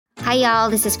Hi, y'all.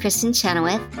 This is Kristen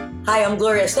Chenoweth. Hi, I'm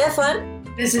Gloria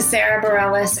Estefan. This is Sarah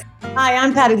Bareilles. Hi,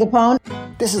 I'm Patti LuPone.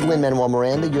 This is Lin-Manuel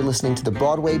Miranda. You're listening to the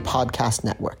Broadway Podcast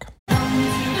Network.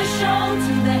 The show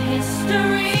to the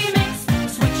history mix,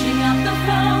 switching up the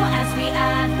flow as we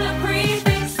add the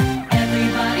prefix.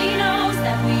 Everybody knows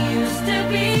that we used to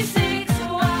be six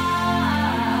wives.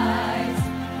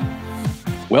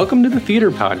 Welcome to the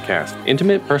Theater Podcast,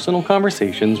 intimate personal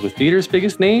conversations with theater's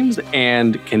biggest names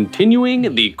and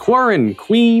continuing the Quarren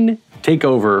Queen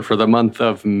takeover for the month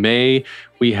of May.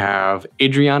 We have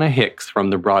Adriana Hicks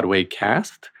from the Broadway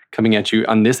cast coming at you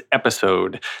on this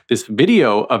episode. This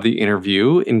video of the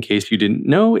interview, in case you didn't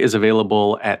know, is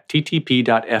available at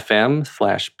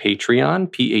ttp.fm/Patreon,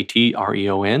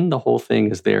 Patreon. The whole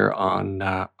thing is there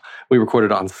on, we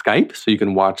recorded on Skype, so you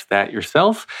can watch that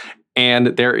yourself.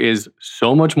 And there is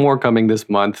so much more coming this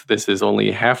month. This is only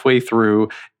halfway through,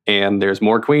 and there's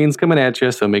more queens coming at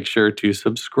you, so make sure to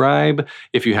subscribe.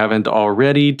 If you haven't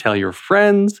already, tell your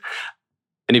friends.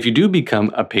 And if you do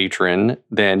become a patron,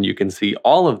 then you can see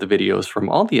all of the videos from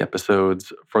all the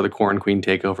episodes for the Quarren Queen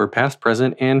Takeover, past,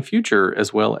 present, and future,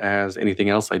 as well as anything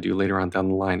else I do later on down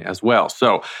the line as well.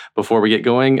 So before we get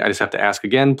going, I just have to ask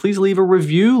again, please leave a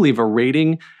review, leave a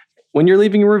rating. When you're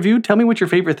leaving a review, tell me what your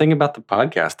favorite thing about the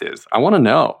podcast is. I want to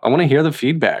know. I want to hear the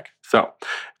feedback. So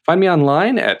find me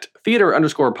online at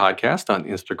theater_podcast on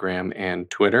Instagram and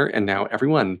Twitter. And now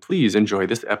everyone, please enjoy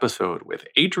this episode with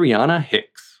Adriana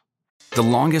Hicks. The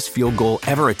longest field goal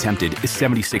ever attempted is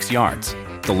 76 yards.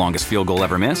 The longest field goal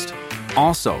ever missed?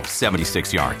 Also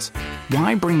 76 yards.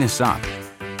 Why bring this up?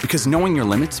 Because knowing your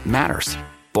limits matters,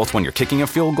 both when you're kicking a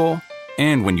field goal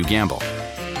and when you gamble.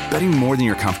 Betting more than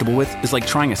you're comfortable with is like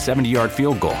trying a 70-yard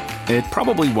field goal. It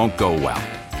probably won't go well.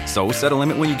 So set a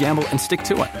limit when you gamble and stick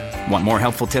to it. Want more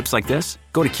helpful tips like this?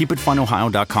 Go to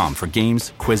keepitfunohio.com for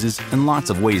games, quizzes, and lots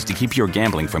of ways to keep your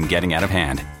gambling from getting out of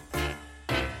hand.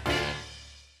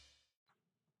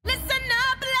 Listen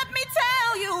up, let me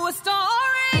tell you a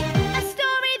story. A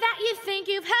story that you think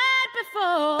you've heard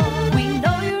before. We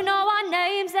know you know our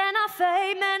names and our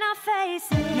fame and our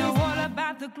faces. Know all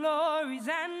about the glories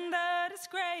and the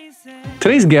disgraces.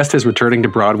 Today's guest is returning to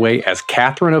Broadway as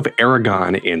Catherine of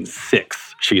Aragon in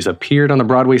Six. She's appeared on the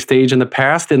Broadway stage in the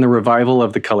past in the revival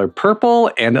of The Color Purple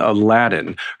and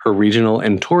Aladdin. Her regional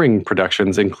and touring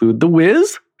productions include The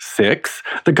Wiz, Six,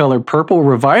 The Color Purple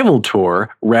Revival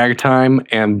Tour, Ragtime,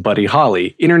 and Buddy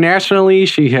Holly. Internationally,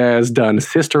 she has done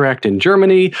Sister Act in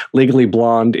Germany, Legally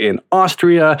Blonde in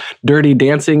Austria, Dirty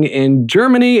Dancing in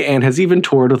Germany, and has even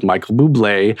toured with Michael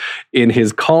Bublé in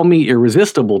his Call Me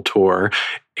Irresistible tour.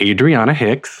 Adriana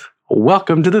Hicks,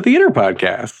 welcome to the Theater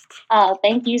Podcast. Oh,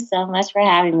 thank you so much for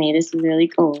having me. This is really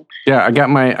cool. Yeah, I got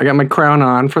my crown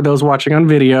on for those watching on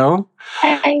video.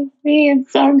 I see,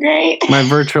 it's so great. My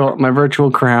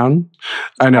virtual crown.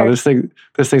 I know this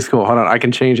thing's cool. Hold on, I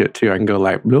can change it too. I can go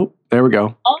like bloop. There we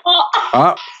go.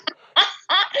 Oh.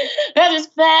 That is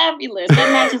fabulous.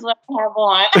 That matches what I have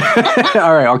on.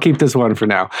 All right, I'll keep this one for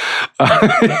now.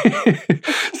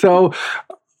 So,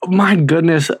 my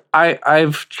goodness,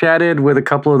 I've chatted with a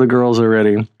couple of the girls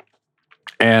already.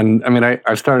 And I mean,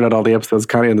 I've started out all the episodes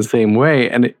kind of in the same way.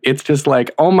 And it's just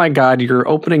like, oh my God, your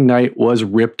opening night was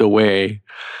ripped away.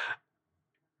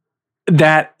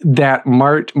 That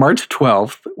March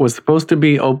 12th was supposed to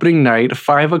be opening night,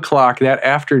 5 o'clock that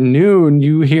afternoon.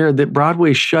 You hear that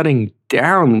Broadway's shutting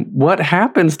down. What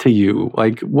happens to you?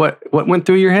 Like, what went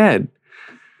through your head?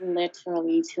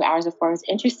 Literally 2 hours before. It was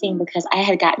interesting because I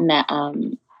had gotten I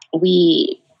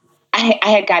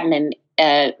had gotten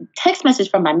a text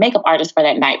message from my makeup artist for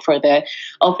that night, for the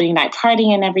opening night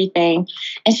party and everything.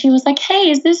 And she was like, hey,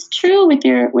 is this true with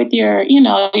your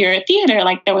your theater?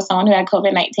 Like, there was someone who had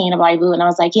COVID-19 and blah, blah. And I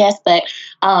was like, yes, but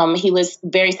he was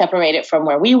very separated from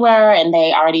where we were, and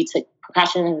they already took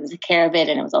precautions and took care of it,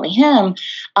 and it was only him.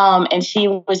 And she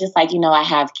was just like, I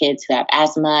have kids who have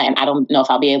asthma, and I don't know if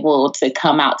I'll be able to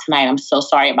come out tonight. I'm so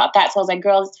sorry about that. So I was like,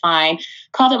 girl, it's fine.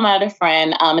 Called up my other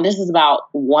friend, and this is about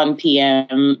 1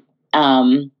 p.m.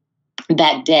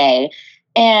 That day.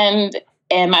 And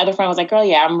my other friend was like, girl,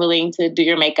 yeah, I'm willing to do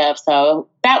your makeup. So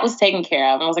that was taken care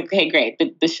of. And I was like, okay, great.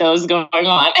 The show's going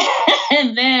on.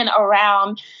 And then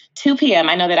around 2 p.m.,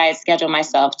 I know that I had scheduled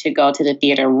myself to go to the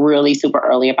theater really super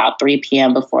early, about 3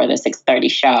 p.m. before the 6:30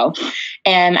 show.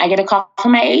 And I get a call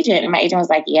from my agent. And my agent was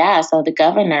like, yeah, so the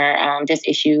governor just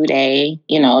issued a,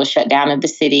 shutdown of the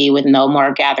city with no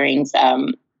more gatherings of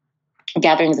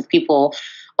people,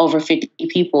 over 50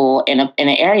 people in an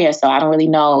area. So I don't really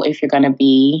know if you're going to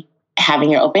be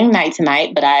having your opening night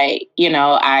tonight, but I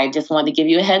just wanted to give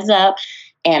you a heads up.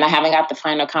 And I haven't got the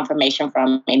final confirmation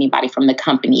from anybody from the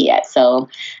company yet. So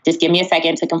just give me a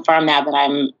second to confirm that. But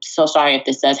I'm so sorry if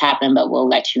this does happen, but we'll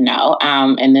let you know.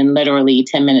 And then literally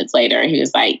 10 minutes later, he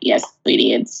was like, yes,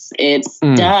 sweetie, it's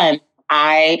done.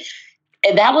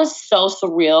 That was so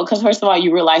surreal because, first of all,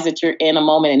 you realize that you're in a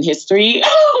moment in history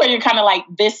where you're kind of like,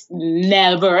 this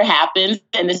never happens.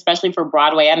 And especially for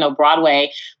Broadway, I know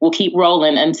Broadway will keep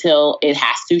rolling until it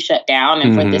has to shut down.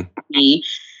 And for this to be,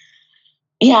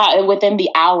 within the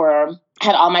hour, I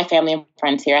had all my family and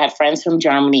friends here. I had friends from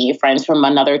Germany, friends from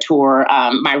another tour.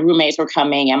 My roommates were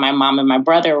coming, and my mom and my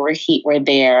brother were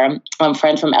there.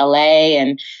 Friends from LA,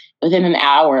 and within an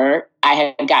hour, I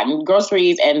had gotten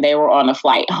groceries and they were on a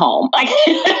flight home. Like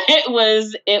it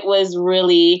was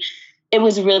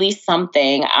really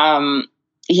something.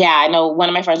 I know one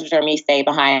of my friends from Germany stayed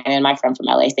behind and my friend from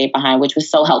LA stayed behind, which was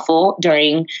so helpful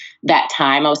during that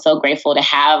time. I was so grateful to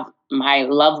have my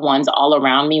loved ones all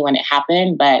around me when it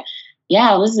happened. But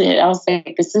I was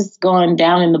like, this is going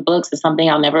down in the books. It's something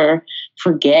I'll never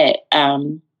forget.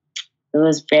 It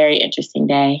was a very interesting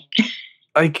day.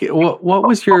 Like, what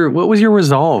was your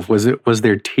resolve? Was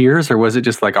there tears, or was it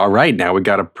just like, all right, now we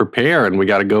got to prepare and we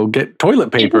got to go get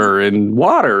toilet paper and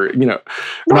water, not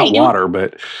water,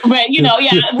 but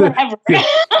whatever,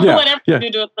 whatever you do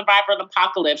to survive an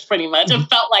apocalypse, pretty much. It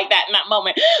felt like that in that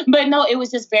moment. But no, it was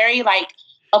just very like,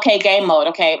 okay, game mode.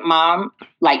 Okay, mom,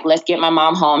 like, let's get my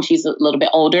mom home. She's a little bit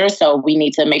older, so we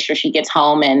need to make sure she gets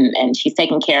home and she's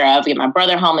taken care of. Get my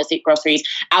brother home, let's get groceries.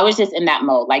 I was just in that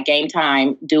mode, like game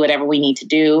time, do whatever we need to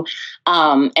do.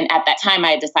 And at that time,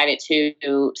 I decided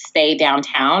to stay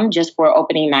downtown just for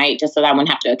opening night, just so that I wouldn't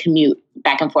have to commute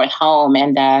back and forth home.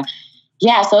 And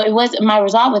so it was, my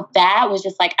resolve with that was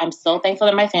just like, I'm so thankful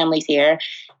that my family's here,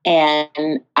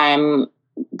 and I'm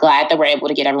glad that we're able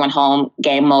to get everyone home,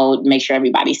 game mode, make sure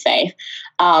everybody's safe.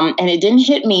 And it didn't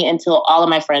hit me until all of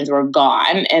my friends were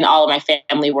gone, and all of my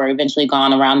family were eventually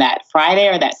gone around that Friday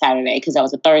or that Saturday, because that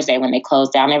was a Thursday when they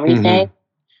closed down everything.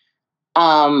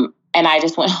 And I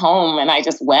just went home and I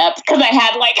just wept because I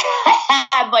had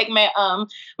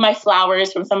my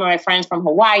flowers from some of my friends from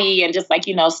Hawaii, and just like,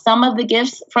 some of the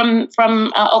gifts from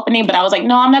opening. But I was like,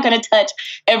 no, I'm not going to touch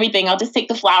everything. I'll just take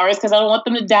the flowers because I don't want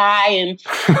them to die. And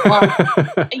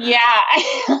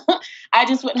I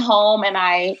just went home, and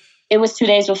it was 2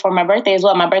 days before my birthday as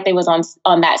well. My birthday was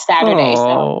on that Saturday.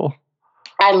 So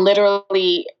I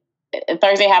literally,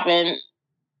 Thursday happened,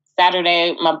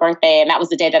 Saturday, my birthday, and that was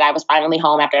the day that I was finally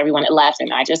home after everyone had left,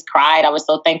 and I just cried. I was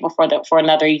so thankful for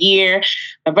another year,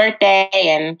 my birthday,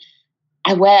 and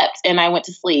I wept and I went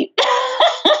to sleep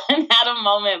and had a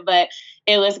moment, but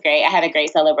it was great. I had a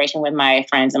great celebration with my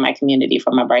friends and my community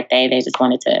for my birthday. They just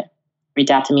wanted to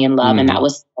reach out to me in love, and I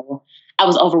was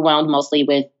overwhelmed mostly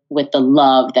with the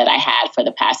love that I had for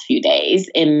the past few days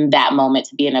in that moment,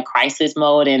 to be in a crisis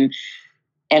mode and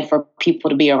for people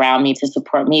to be around me to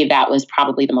support me. That was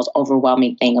probably the most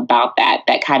overwhelming thing about that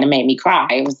kind of made me cry.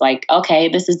 It was like, okay,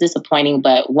 this is disappointing,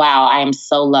 but wow, I am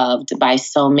so loved by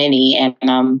so many.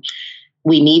 And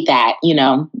we need that,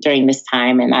 during this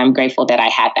time. And I'm grateful that I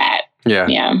had that.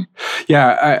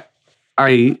 Yeah.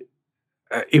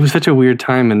 It was such a weird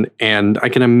time, and I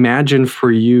can imagine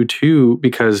for you too,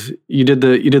 because you did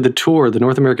the tour, the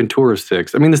North American tour of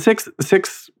Six. I mean, the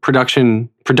six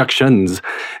productions,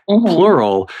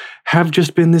 plural, have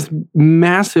just been this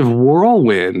massive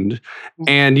whirlwind,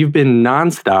 and you've been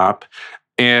nonstop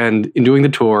and doing the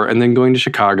tour, and then going to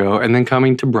Chicago, and then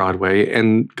coming to Broadway,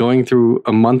 and going through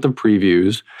a month of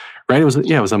previews. Right? It was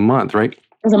a month, right? It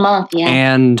was a month, yeah.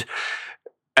 And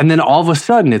then all of a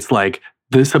sudden, it's like,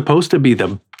 this is supposed to be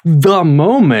the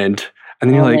moment, and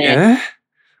then you're like,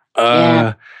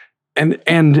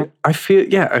 and I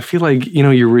feel like,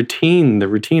 the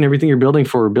routine, everything you're building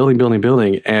for,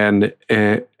 building, and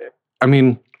I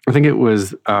mean, I think it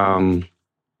was, it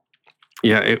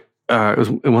was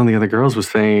one of the other girls was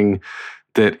saying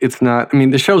that it's not, I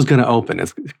mean, the show's going to open.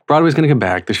 Broadway's going to come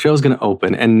back. The show's going to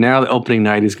open. And now the opening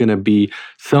night is going to be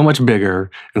so much bigger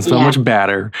and so much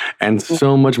badder and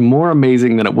so much more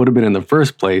amazing than it would have been in the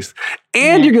first place.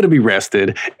 And you're going to be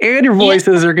rested. And your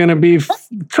voices are going to be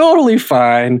totally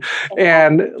fine.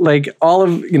 And like all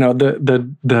of,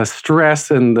 the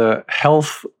stress and the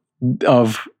health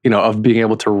of being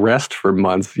able to rest for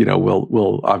months,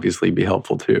 will obviously be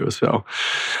helpful too. So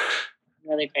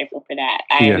really grateful for that.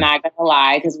 I am not gonna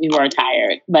lie, because we were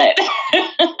tired, but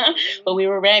but we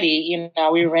were ready.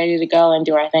 We were ready to go and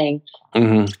do our thing.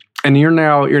 Mm-hmm. And you're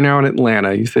now in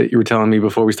Atlanta. You were telling me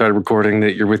before we started recording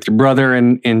that you're with your brother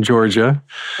in Georgia.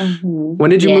 Mm-hmm. When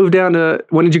did you move down to?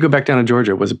 When did you go back down to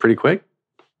Georgia? Was it pretty quick?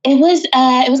 It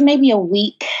was maybe a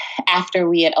week after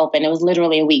we had opened. It was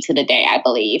literally a week to the day, I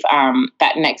believe.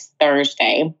 That next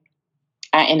Thursday,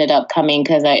 I ended up coming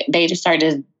because they just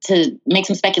started to make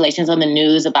some speculations on the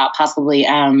news about possibly,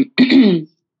 things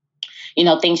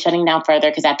shutting down further.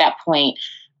 Because at that point,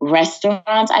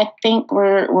 restaurants, I think,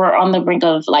 were on the brink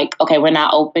of like, okay, we're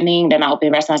not opening. They're not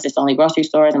opening restaurants. It's only grocery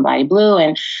stores and Body Blue.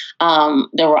 And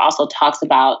there were also talks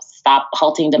about stop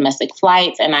halting domestic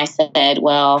flights. And I said,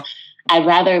 well, I'd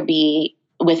rather be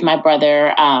with my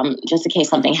brother just in case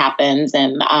something happens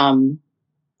and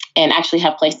actually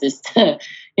have places to,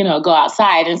 go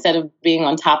outside instead of being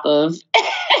on top of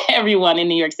everyone in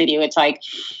New York City, which like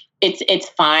it's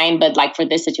fine. But like for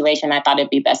this situation, I thought it'd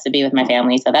be best to be with my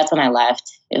family. So that's when I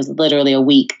left. It was literally a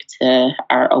week to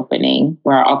our opening,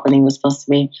 where our opening was supposed to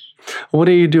be. What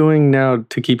are you doing now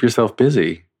to keep yourself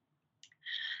busy?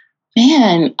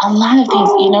 Man, a lot of things.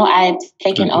 I've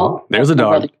taken over. There's a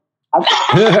dog.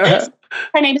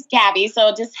 Her name is Gabby,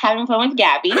 so just having fun with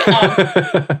Gabby.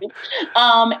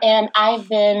 And I've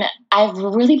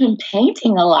really been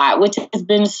painting a lot, which has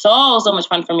been so much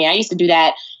fun for me. I used to do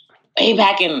that way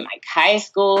back in like high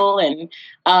school, and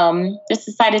just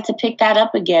decided to pick that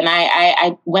up again.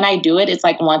 I when I do it, it's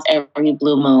like once every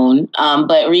blue moon.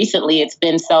 But recently, it's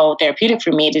been so therapeutic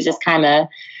for me to just kind of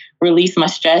release my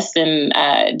stress and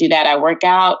do that. I work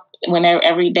out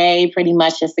every day, pretty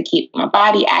much just to keep my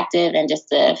body active and just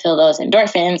to feel those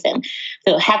endorphins and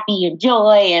feel happy and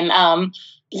joy and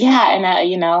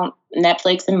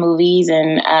Netflix and movies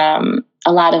and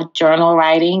a lot of journal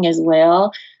writing as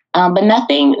well. But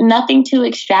nothing too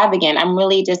extravagant. I'm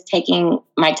really just taking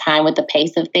my time with the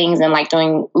pace of things and like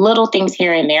doing little things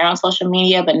here and there on social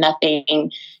media, but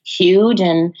nothing huge.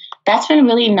 And that's been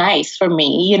really nice for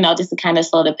me, just to kind of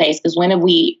slow the pace. Because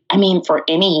for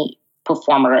any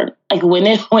performer, like when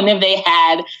have they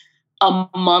had a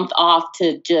month off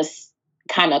to just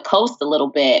kind of coast a little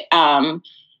bit? I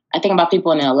think about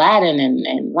people in Aladdin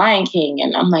and Lion King,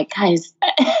 and I'm like, guys,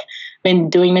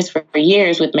 been doing this for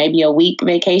years with maybe a week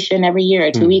vacation every year,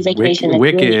 a 2-week vacation.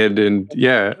 Wicked, and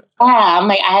yeah. I'm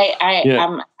like,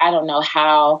 I don't know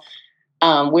how.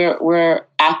 We're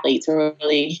athletes.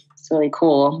 It's really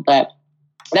cool, but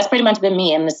that's pretty much been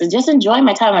me. And this is just enjoying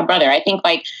my time with my brother. I think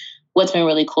like what's been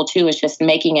really cool too is just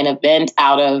making an event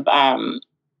out of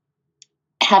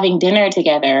having dinner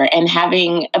together and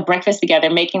having a breakfast together,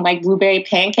 making like blueberry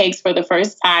pancakes for the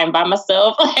first time by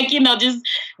myself, just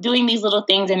doing these little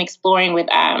things and exploring with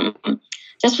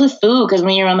just with food. Because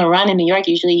when you're on the run in New York,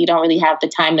 usually you don't really have the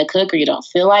time to cook or you don't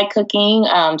feel like cooking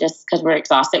just because we're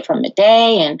exhausted from the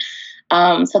day. And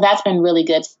so that's been really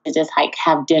good to just like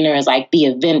have dinner as like the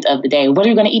event of the day. What are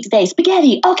you going to eat today?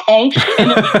 Spaghetti. Okay.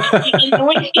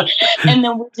 And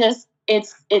then we're just,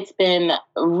 it's been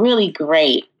really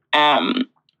great.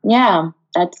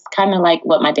 That's kind of like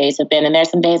what my days have been. And there's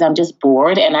some days I'm just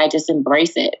bored and I just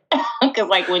embrace it. Because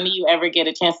like, when do you ever get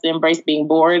a chance to embrace being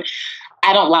bored?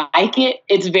 I don't like it.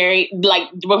 It's very, like,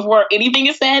 before anything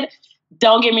is said,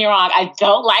 don't get me wrong, I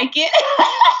don't like it.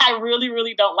 I really,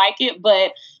 really don't like it.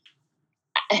 But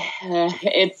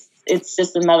it's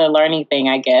just another learning thing,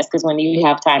 I guess. Because when you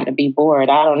have time to be bored,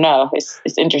 I don't know. It's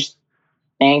interesting.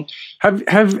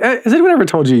 Has anyone ever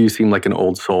told you seem like an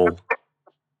old soul?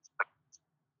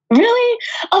 Really?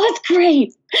 Oh, that's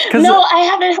great. No, I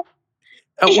haven't.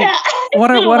 Yeah. What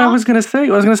I was going to say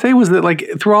was that like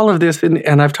through all of this,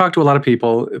 and I've talked to a lot of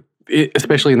people,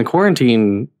 especially in the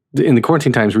quarantine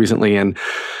times recently,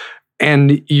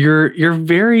 and you're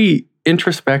very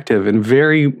introspective and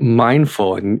very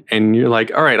mindful, and you're like,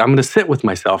 all right, I'm going to sit with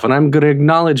myself and I'm going to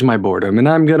acknowledge my boredom and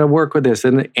I'm going to work with this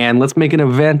and let's make an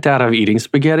event out of eating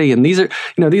spaghetti. And these are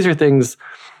things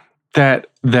that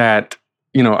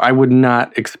I would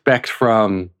not expect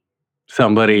from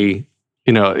somebody,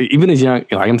 even as young.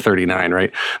 I am 39,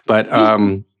 right? But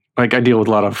like I deal with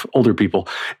a lot of older people,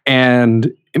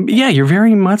 and yeah, you're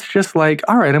very much just like,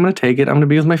 all right, I'm going to take it. I'm going to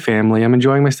be with my family. I'm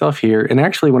enjoying myself here. And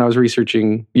actually, when I was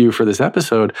researching you for this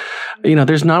episode,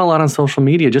 there's not a lot on social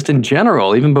media, just in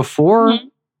general, even before,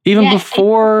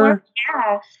 before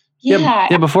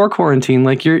quarantine.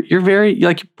 Like you're very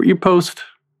like you post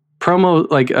promo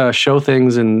like show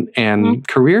things and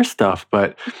career stuff,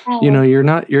 but you're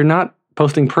not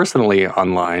posting personally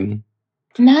online.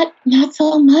 Not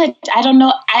so much. I don't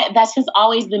know. That's just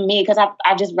always been me, because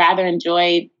I've just rather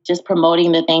enjoyed just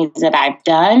promoting the things that I've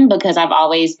done, because I've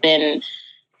always been,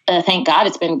 thank God,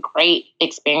 it's been a great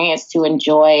experience to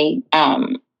enjoy,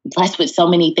 blessed with so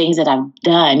many things that I've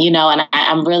done, and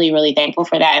I'm really, really thankful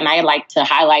for that. And I like to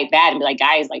highlight that and be like,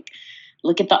 guys, like,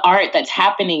 look at the art that's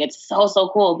happening. It's so, so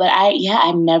cool. But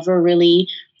I've never really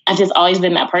I've just always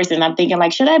been that person. I'm thinking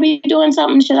like, should I be doing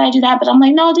something? Should I do that? But I'm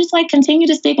like, no, just like continue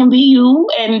to stick and be you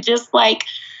and just like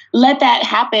let that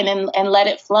happen and let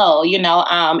it flow, you know?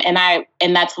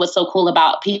 And that's what's so cool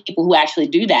about people who actually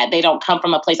do that. They don't come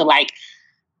from a place of like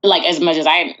as much as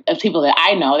people that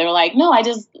I know, they were like, no, I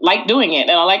just like doing it.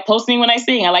 And I like posting when I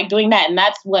sing. I like doing that. And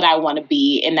that's what I want to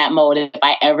be in that mode if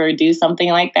I ever do something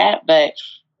like that. But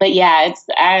yeah,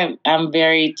 I'm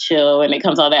very chill when it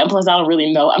comes to all that. And plus, I don't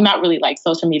really know. I'm not really like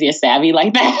social media savvy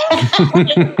like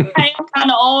that. I am kind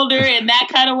of older in that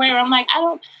kind of way where I'm like, I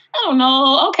don't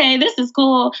know. Okay, this is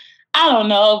cool. I don't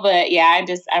know. But yeah,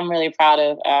 I'm really proud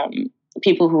of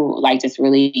people who like just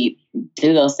really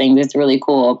do those things. It's really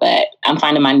cool. But I'm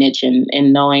finding my niche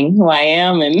in knowing who I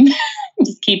am and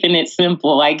just keeping it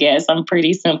simple, I guess. I'm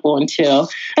pretty simple and chill.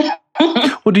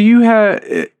 Well, do you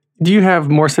have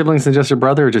more siblings than just your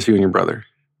brother, or just you and your brother?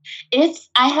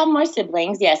 I have more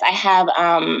siblings. Yes, I have.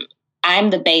 I'm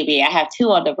the baby. I have 2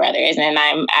 older brothers, and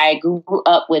I grew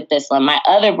up with this one. My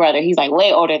other brother, he's like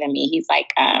way older than me. He's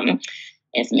like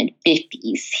his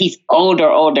mid-50s. He's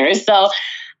older. So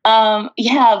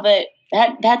yeah, but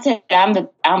that's it. I'm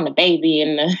the baby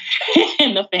in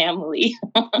the family.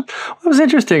 It was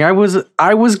interesting. I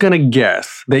was gonna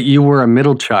guess that you were a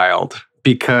middle child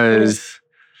because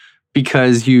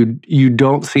you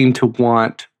don't seem to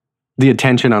want the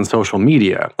attention on social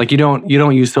media. Like you don't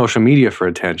use social media for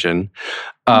attention.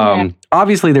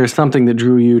 Obviously, there's something that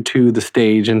drew you to the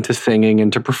stage and to singing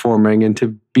and to performing and to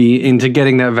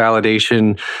getting that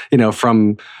validation, you know,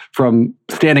 from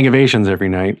standing ovations every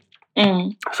night.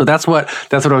 So that's what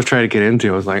I was trying to get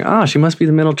into. I was like, oh, she must be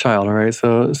the middle child, all right?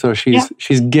 So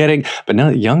she's getting, but now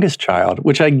the youngest child,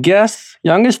 which I guess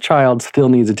youngest child still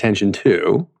needs attention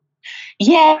too.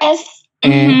 Yes.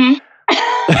 Mm-hmm.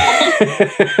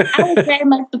 I was very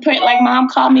much like Mom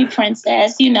called me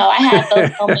princess. You know, I had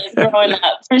those moments growing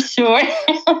up for sure.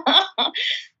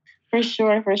 For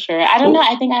sure. I don't know.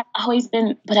 I think I've always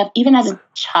been, but even as a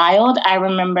child, I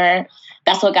remember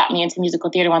that's what got me into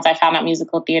musical theater. Once I found out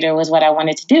musical theater was what I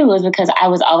wanted to do, was because I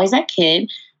was always that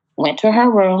kid, went to her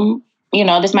room. You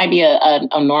know, this might be a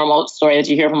normal story that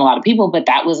you hear from a lot of people, but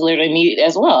that was literally me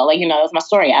as well. Like, you know, that was my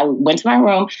story. I went to my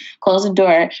room, closed the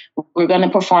door. We're going to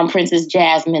perform Princess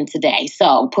Jasmine today.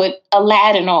 So put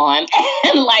Aladdin on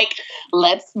and like,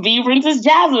 let's be Princess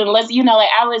Jasmine. Let's, you know, like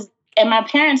and my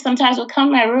parents sometimes would come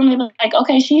to my room and be like,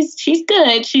 okay, she's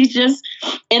good. She's just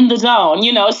in the zone.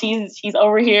 You know, she's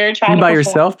over here trying to perform. By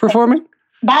yourself performing?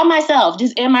 By myself,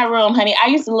 just in my room, honey. I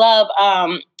used to love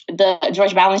the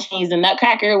George Balanchines, the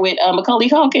Nutcracker with Macaulay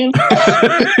Culkin.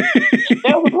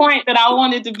 There was a point that I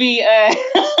wanted to be,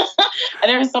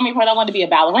 there was so many points I wanted to be a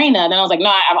ballerina. And then I was like, no,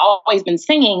 I've always been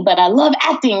singing, but I love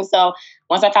acting. So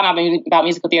once I found out about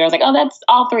musical theater, I was like, oh, that's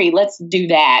all 3. Let's do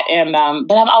that. And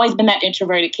but I've always been that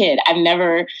introverted kid.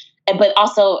 But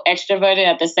also extroverted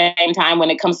at the same time when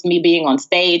it comes to me being on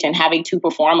stage and having to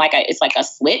perform. Like it's like a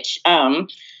switch.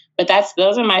 But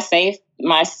those are my safe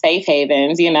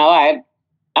havens. You know, I've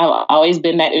always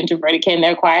been that introverted kid, and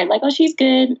they're quiet, like, oh, she's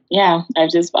good. Yeah, I've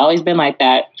just always been like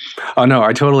that. Oh, no,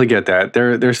 I totally get that.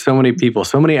 There's so many people,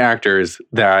 so many actors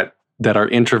that are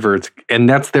introverts, and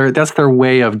that's their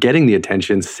way of getting the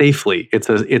attention safely. It's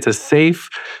a safe,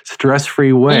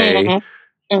 stress-free way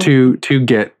to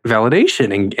get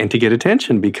validation and to get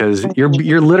attention, because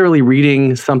you're literally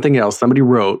reading something else somebody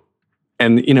wrote.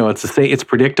 And, you know, it's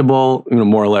predictable, you know,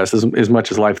 more or less, as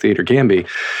much as live theater can be.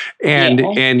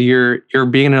 And you're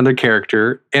being another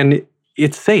character, and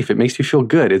it's safe. It makes you feel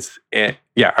good. I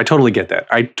totally get that.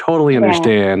 I totally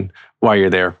understand why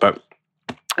you're there. But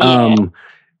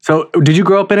so did you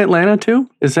grow up in Atlanta too?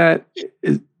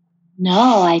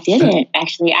 No, I didn't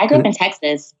actually. I grew up in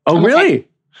Texas. Oh, really?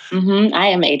 Mm-hmm. I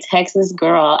am a Texas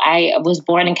girl. I was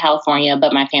born in California,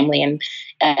 but my family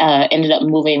ended up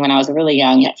moving when I was really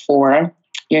young, at 4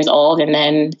 years old, and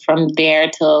then from there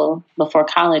till before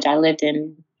college, I lived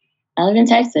in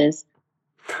Texas.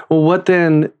 Well, what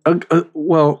then?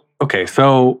 Okay,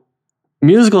 so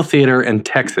musical theater and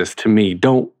Texas to me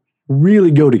don't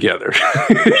really go together.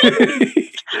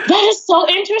 That is so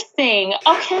interesting.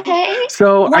 Okay,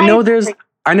 so I know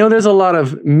there's a lot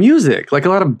of music, like a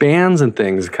lot of bands and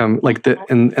things come, like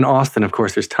in Austin, of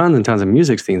course, there's tons and tons of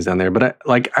music scenes down there. But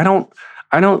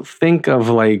I don't think of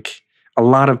like a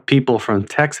lot of people from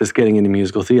Texas getting into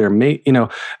musical theater. You know,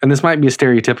 and this might be a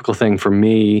stereotypical thing for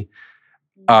me,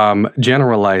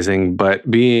 generalizing, but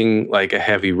being like a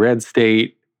heavy red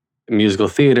state, musical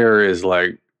theater is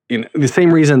like, you know, the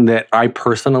same reason that I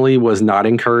personally was not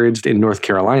encouraged in North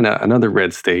Carolina, another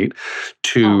red state,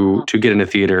 to get into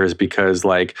theater, is because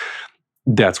like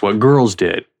that's what girls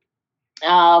did.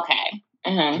 Oh, okay.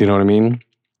 Mm-hmm. You know what I mean?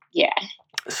 Yeah.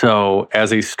 So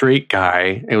as a straight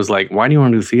guy, it was like, why do you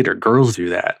want to do theater? Girls do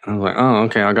that. And I was like, oh,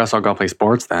 okay, I guess I'll go play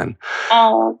sports then.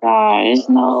 Oh, gosh,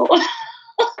 no.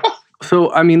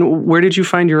 So, I mean, where did you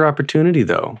find your opportunity,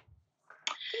 though?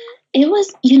 It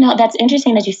was, that's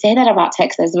interesting that you say that about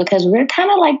Texas, because we're kind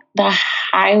of like the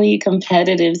highly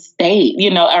competitive state,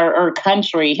 or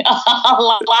country. A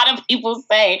lot of people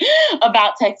say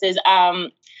about Texas.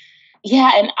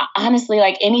 Yeah, and honestly,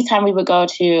 like anytime we would go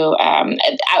to,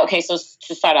 so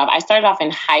to start off, I started off in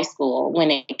high school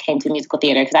when it came to musical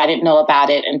theater, because I didn't know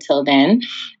about it until then.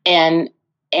 And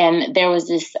there was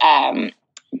this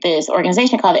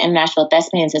organization called the International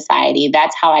Thespian Society.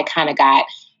 That's how I kind of got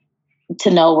to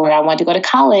know where I wanted to go to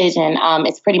college. And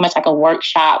it's pretty much like a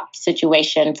workshop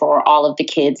situation for all of the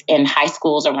kids in high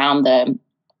schools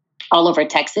all over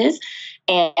Texas.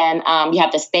 And you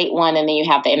have the state one, and then you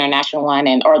have the international one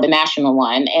or the national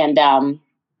one. And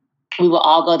we will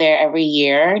all go there every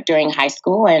year during high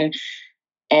school and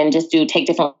just take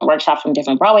different workshops from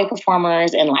different Broadway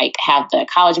performers, and like have the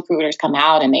college recruiters come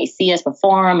out and they see us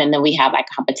perform. And then we have like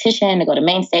competition to go to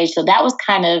main stage. So that was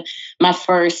kind of my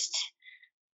first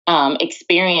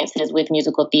experiences with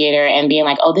musical theater, and being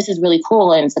like, oh, this is really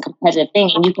cool. And it's a competitive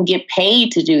thing, and you can get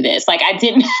paid to do this. Like I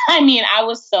didn't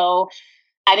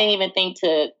even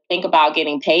think about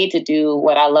getting paid to do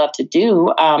what I love to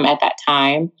do at that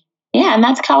time. Yeah, and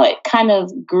that's how it kind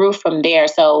of grew from there.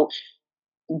 So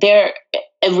there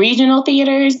are regional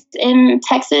theaters in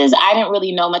Texas. I didn't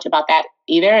really know much about that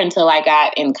either until I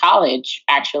got in college,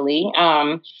 actually.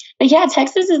 But yeah,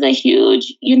 Texas is a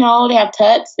huge, they have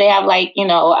Tuts. They have like, in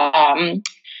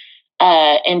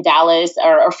Dallas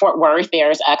or Fort Worth,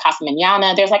 there's Casa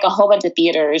Mañana. There's like a whole bunch of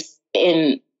theaters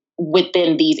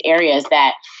within these areas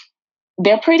that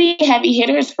they're pretty heavy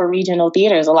hitters for regional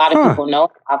theaters. A lot of people know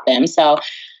about them. So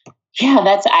yeah,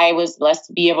 I was blessed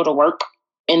to be able to work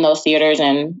in those theaters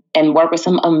and work with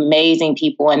some amazing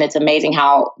people. And it's amazing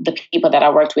how the people that I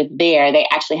worked with there, they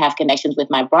actually have connections with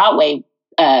my Broadway,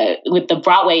 with the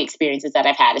Broadway experiences that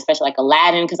I've had, especially like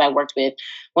Aladdin, because I worked with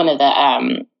one of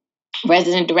the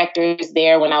resident directors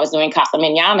there when I was doing Casa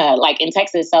Mañana, like in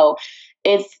Texas. So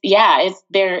it's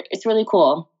really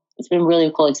cool. It's been a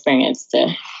really cool experience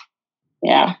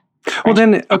yeah. Well,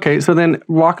 then, okay. So then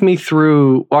walk me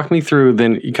through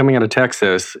then you coming out of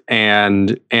Texas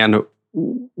and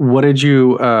when did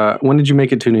you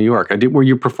make it to New York? Were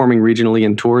you performing regionally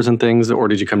in tours and things, or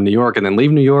did you come to New York and then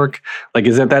leave New York? Like,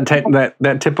 is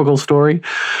that typical story?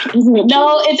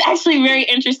 No, it's actually very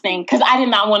interesting, because I did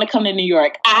not want to come to New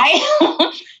York.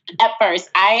 At first,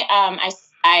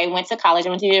 I went to college. I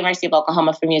went to the University of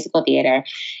Oklahoma for musical theater.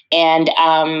 And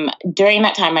during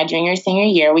that time, my junior, senior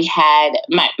year, we had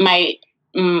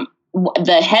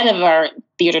the head of our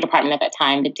theater department at that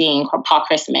time, the dean, Paul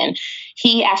Chrisman.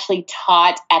 He actually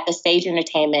taught at the Stage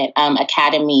Entertainment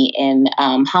Academy in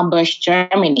Hamburg,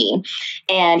 Germany.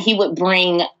 And he would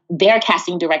bring their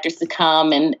casting directors to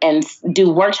come and do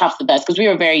workshops with us, because we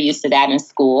were very used to that in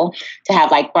school, to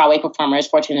have like Broadway performers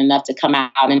fortunate enough to come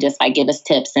out and just like give us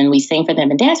tips, and we sing for them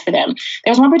and dance for them.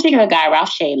 There was one particular guy, Ralph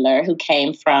Shadler, who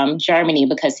came from Germany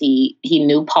because he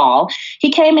knew Paul.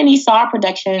 He came and he saw our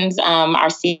productions our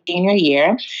senior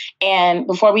year, and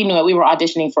before we knew it, we were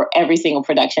auditioning for every single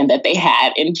production that they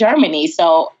had in Germany.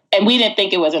 So, and we didn't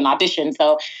think it was an audition.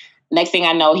 So next thing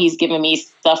I know, he's giving me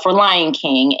stuff for Lion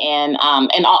King. And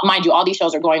mind you, all these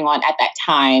shows are going on at that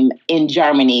time in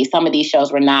Germany. Some of these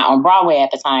shows were not on Broadway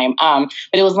at the time.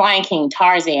 But it was Lion King,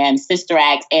 Tarzan, Sister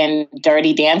Act, and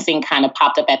Dirty Dancing kind of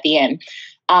popped up at the end.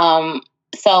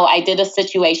 So I did a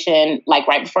situation like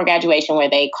right before graduation where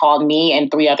they called me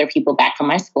and 3 other people back from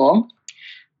my school.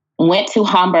 Went to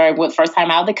Hamburg, first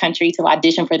time out of the country, to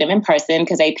audition for them in person,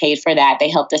 because they paid for that. They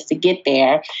helped us to get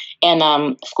there.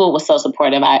 And school was so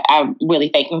supportive. I really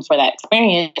thank them for that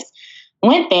experience.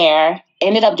 Went there,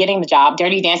 ended up getting the job.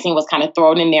 Dirty Dancing was kind of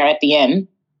thrown in there at the end,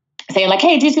 saying like,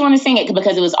 hey, do you want to sing it?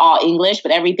 Because it was all English,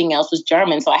 but everything else was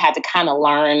German. So I had to kind of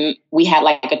learn. We had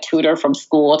like a tutor from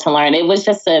school to learn. It was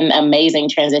just an amazing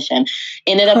transition.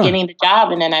 Ended up getting the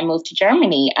job, and then I moved to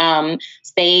Germany.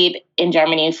 Stayed in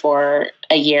Germany for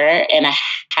a year and a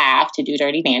half to do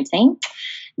Dirty Dancing.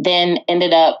 Then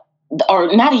ended up,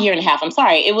 or not a year and a half, I'm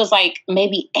sorry. It was like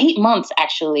maybe 8 months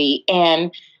actually.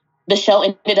 And the show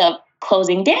ended up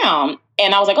closing down.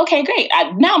 And I was like, okay, great.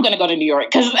 Now I'm going to go to New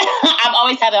York, because I've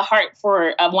always had a heart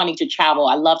for wanting to travel.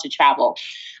 I love to travel.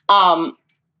 But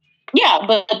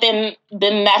then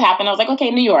that happened. I was like,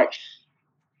 okay, New York.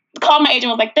 called my agent,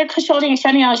 was like, they're shutting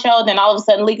down the show. Then all of a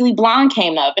sudden, Legally Blonde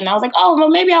came up. And I was like, oh, well,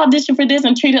 maybe I'll audition for this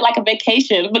and treat it like a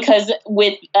vacation. Because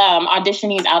with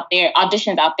auditions out there,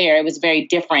 it was very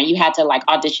different. You had to like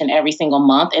audition every single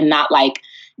month and not like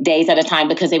days at a time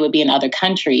because they would be in other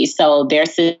countries. So their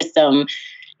system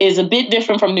is a bit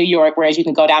different from New York, whereas you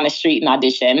can go down the street and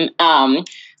audition.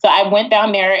 So I went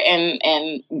down there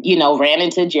and ran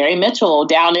into Jerry Mitchell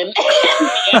down in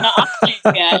Australia.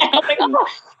 And I was like, oh,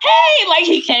 hey, like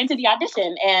he came to the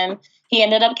audition and he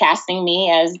ended up casting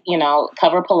me as,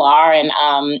 cover Pilar and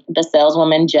the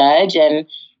saleswoman judge. And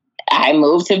I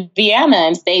moved to Vienna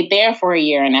and stayed there for 1.5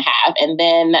 years. And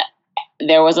then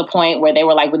there was a point where they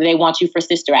were like, well, they want you for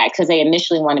Sister Act, because they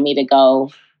initially wanted me to go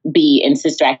be in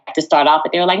Sister Act to start off.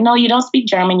 But they were like, no, you don't speak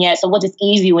German yet, so we'll just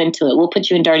ease you into it. We'll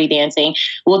put you in Dirty Dancing.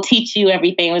 We'll teach you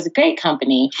everything. It was a great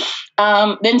company.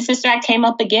 Then Sister Act came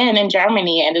up again in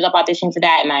Germany. Ended up auditioning for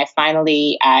that. And I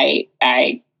finally, I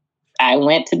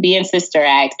went to be in Sister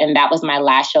Act. And that was my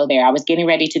last show there. I was getting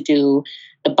ready to do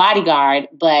The Bodyguard,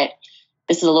 but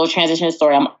this is a little transition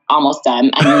story. I'm almost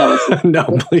done. I know it's no,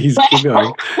 please keep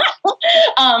going.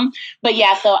 But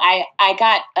yeah, so I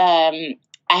got,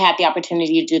 I had the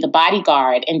opportunity to do The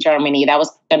Bodyguard in Germany. That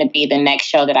was going to be the next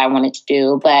show that I wanted to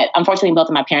do. But unfortunately, both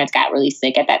of my parents got really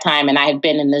sick at that time. And I had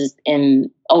been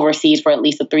in overseas for at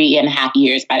least 3.5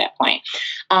 years by that point.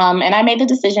 And I made the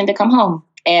decision to come home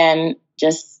and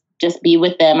just be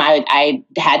with them. I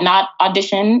had not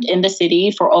auditioned in the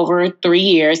city for over 3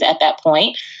 years at that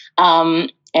point. And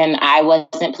I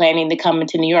wasn't planning to come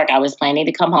into New York. I was planning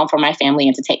to come home for my family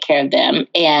and to take care of them.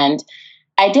 And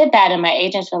I did that, and my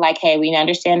agents were like, hey, we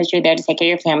understand that you're there to take care of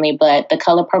your family, but The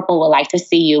Color Purple would like to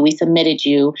see you. We submitted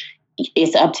you.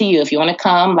 It's up to you. If you want to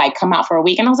come out for a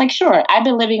week. And I was like, sure. I've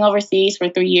been living overseas for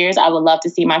 3 years. I would love to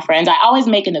see my friends. I always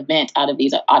make an event out of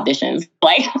these auditions.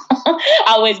 Like, I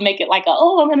always make it like,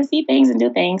 I'm going to see things and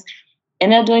do things.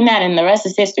 And they're doing that, and the rest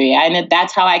is history. And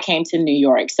that's how I came to New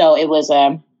York. So it was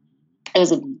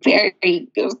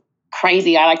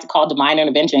crazy. I like to call it divine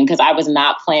intervention, because I was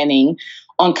not planning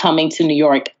on coming to New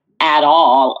York at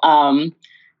all. And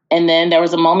then there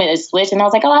was a moment it switched, and I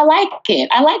was like, oh, I like it.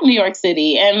 I like New York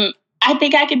City, and I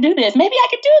think I could do this. Maybe I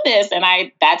could do this. And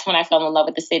that's when I fell in love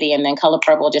with the city. And then Color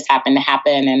Purple just happened to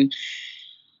happen. And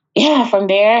yeah, from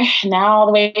there, now all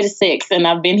the way to 6. And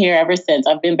I've been here ever since.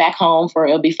 I've been back home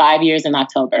it'll be 5 years in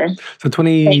October. So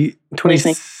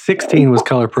 2016 was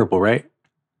Color Purple, right?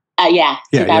 Yeah.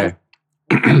 Yeah.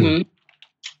 Mm-hmm.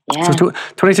 Yeah. So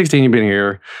 2016, you've been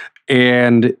here.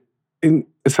 And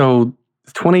so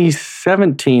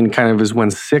 2017 kind of is when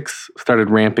 6 started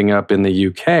ramping up in the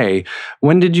UK.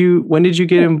 When did you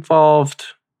get involved?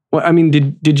 Well, I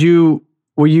mean,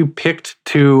 were you picked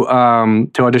to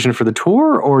audition for the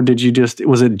tour, or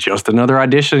was it just another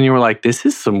audition and you were like, this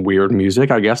is some weird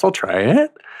music, I guess I'll try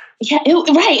it? Yeah,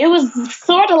 it was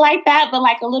sort of like that, but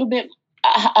like a little bit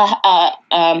a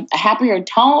happier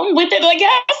tone with it, I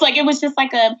guess. Like it was just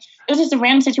a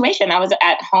random situation. I was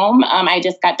at home. I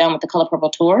just got done with the Color Purple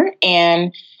tour,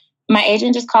 and my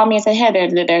agent just called me and said, hey,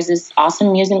 there's this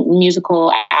awesome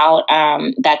musical out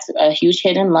that's a huge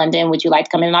hit in London. Would you like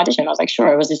to come in and audition? I was like,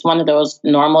 sure. It was just one of those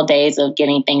normal days of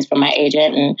getting things from my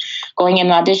agent and going in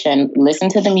and audition, listen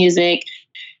to the music.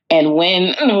 And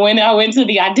when I went to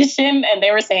the audition and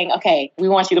they were saying, okay, we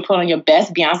want you to put on your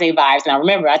best Beyonce vibes. Now,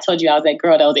 remember, I told you I was that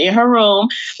girl that was in her room,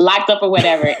 locked up or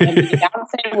whatever. And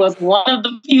Beyonce was one of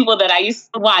the people that I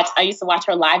used to watch. I used to watch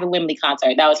her live at Wembley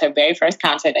concert. That was her very first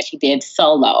concert that she did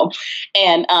solo.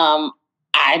 And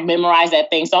I memorized that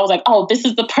thing. So I was like, oh, this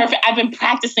is I've been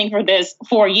practicing for this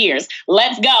 4 years.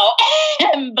 Let's go.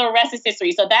 And the rest is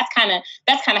history. So that's kind of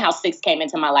how 6 came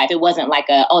into my life. It wasn't like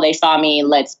they saw me,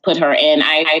 let's put her in.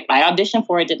 I auditioned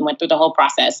for it and went through the whole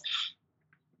process.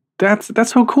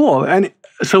 That's so cool. And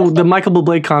so the Michael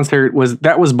Bublé concert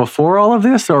was before all of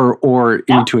this or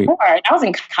in between? I was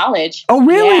in college. Oh,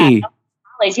 really?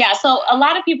 Yeah, so a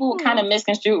lot of people kind of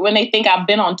misconstrue when they think I've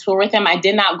been on tour with him. I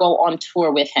did not go on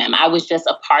tour with him. I was just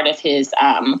a part of his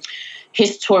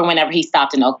tour whenever he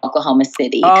stopped in Oklahoma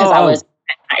City. Because I was,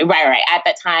 right. At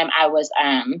that time, I was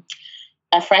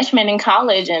a freshman in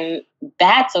college, and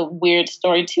that's a weird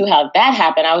story, too, how that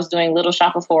happened. I was doing Little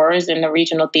Shop of Horrors in the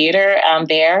regional theater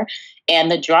there,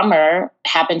 and the drummer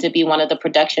happened to be one of the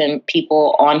production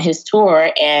people on his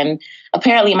tour, and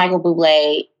apparently Michael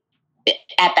Bublé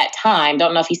at that time,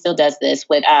 don't know if he still does this,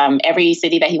 with every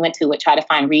city that he went to would try to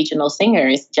find regional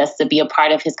singers just to be a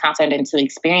part of his concert and to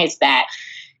experience that.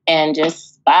 And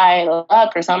just by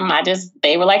luck or something,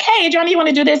 they were like, hey, Adriana, you want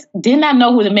to do this? Did not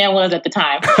know who the man was at the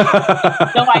time.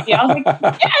 No idea. I was like,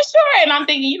 yeah, sure. And I'm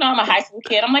thinking, I'm a high school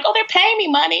kid. I'm like, oh, they're paying me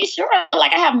money. Sure.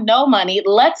 Like, I have no money.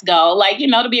 Let's go. Like,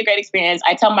 it'll be a great experience.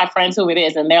 I tell my friends who it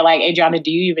is, and they're like, Adriana,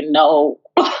 do you even know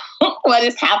what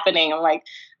is happening? I'm like,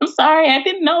 I'm sorry, I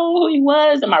didn't know who he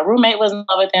was. And my roommate was in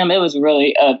love with him. It was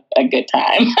really a good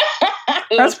time.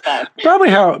 That's fun. Probably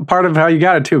part of how you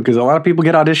got it too, because a lot of people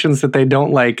get auditions that they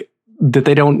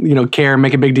don't care,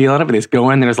 make a big deal out of it. They just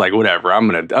go in and it's like, whatever, I'm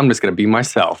just gonna be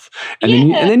myself. And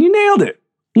then you nailed it.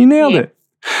 You nailed it.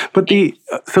 But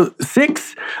so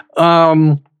 6,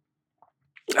 how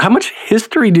much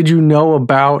history did you know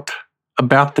about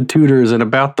the Tudors and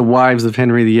about the wives of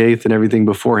Henry VIII and everything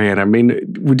beforehand? I mean,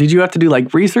 did you have to do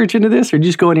like research into this, or did you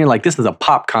just go in here like, this is a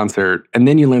pop concert, and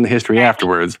then you learn the history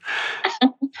afterwards?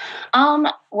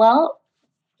 Well,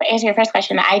 to answer your first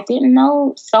question, I didn't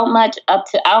know so much I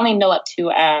only know up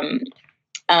to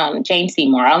Jane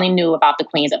Seymour. I only knew about the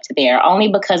queens up to there, only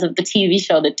because of the TV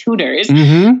show, The Tudors.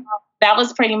 Mm-hmm. That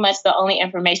was pretty much the only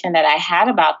information that I had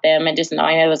about them, and just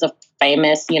knowing it was a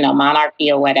famous,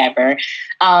 monarchy or whatever.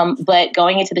 But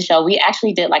going into the show, we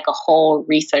actually did like a whole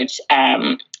research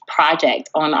project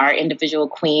on our individual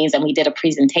queens, and we did a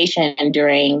presentation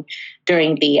during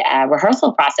the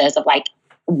rehearsal process of like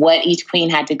what each queen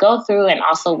had to go through, and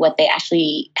also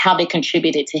how they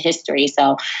contributed to history.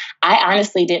 So I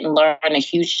honestly didn't learn a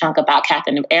huge chunk about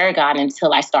Catherine of Aragon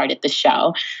until I started the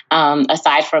show.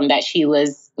 Aside from that, she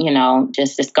was,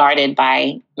 just discarded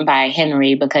by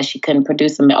Henry because she couldn't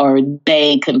produce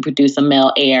they couldn't produce a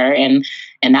male heir, and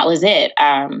that was it.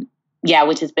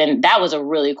 That was a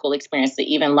really cool experience to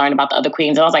even learn about the other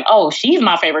queens. And I was like, oh, she's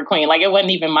my favorite queen. Like, it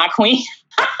wasn't even my queen.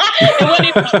 It wasn't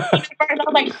even my queen. I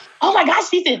was like, oh my gosh,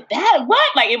 she did that.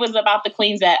 What? Like, it was about the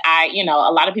queens that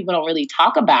a lot of people don't really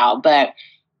talk about. But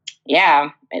yeah,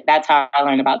 that's how I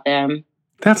learned about them.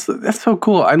 That's so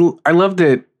cool. I love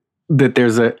that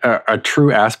there's a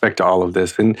true aspect to all of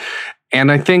this. And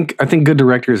I think good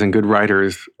directors and good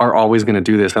writers are always going to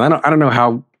do this. And I don't know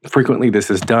how frequently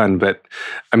this is done, but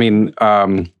I mean,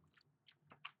 the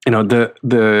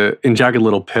in Jagged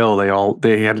Little Pill,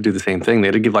 they had to do the same thing. They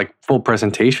had to give like full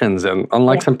presentations and on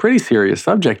like some pretty serious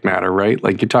subject matter, right?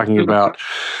 Like you're talking about,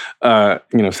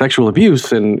 sexual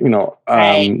abuse and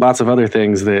lots of other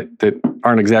things that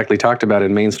aren't exactly talked about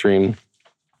in mainstream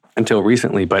until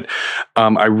recently. But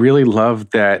I really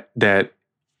love that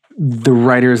the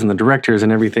writers and the directors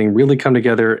and everything really come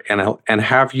together and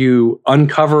have you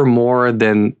uncover more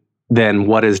than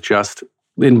what is just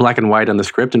in black and white on the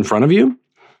script in front of you.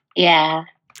 Yeah.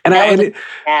 And it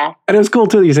was cool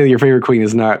too that you say that your favorite queen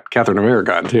is not Catherine of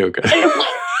Aragon too.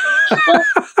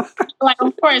 Like,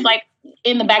 of course, like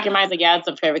in the back of your mind, it's like, yeah, it's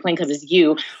a favorite queen because it's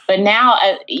you. But now,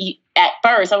 at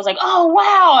first, I was like, oh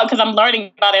wow, because I'm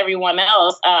learning about everyone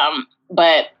else.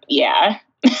 But yeah,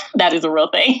 that is a real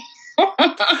thing.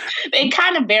 It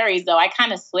kind of varies though. I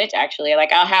kind of switch actually.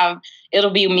 Like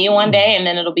it'll be me one day, and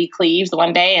then it'll be Cleves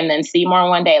one day, and then Seymour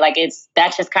one day. Like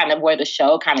that's just kind of where the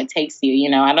show kind of takes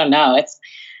you. I don't know.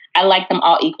 I like them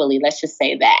all equally. Let's just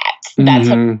say that. That's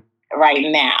right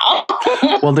now.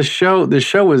 Well, the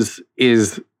show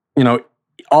is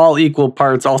all equal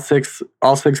parts. All six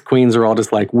queens are all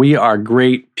just like, we are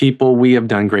great people. We have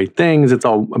done great things. It's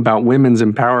all about women's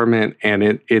empowerment, and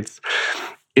it's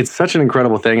such an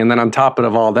incredible thing. And then on top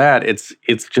of all that, it's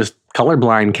just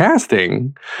colorblind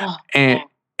casting. Oh,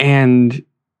 and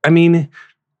I mean,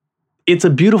 it's a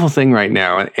beautiful thing right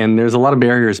now. And there's a lot of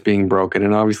barriers being broken.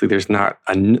 And obviously there's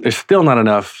still not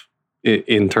enough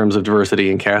in terms of diversity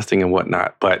and casting and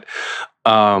whatnot. But,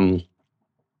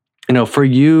 for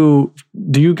you,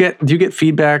 do you get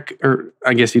feedback? Or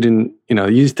I guess you didn't, you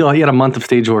had a month of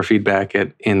stage door feedback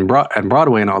at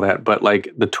Broadway and all that, but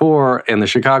like the tour and the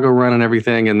Chicago run and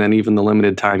everything, and then even the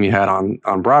limited time you had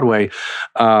on Broadway,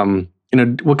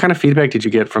 what kind of feedback did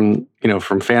you get from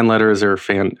fan letters or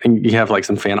and you have like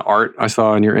some fan art I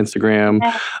saw on your Instagram.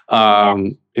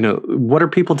 What are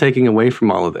people taking away from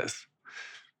all of this?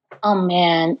 Oh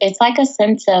man, it's like a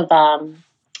sense of,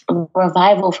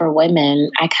 revival for women,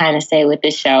 I kind of say, with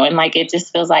this show. And like, it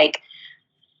just feels like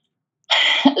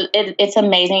it's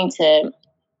amazing to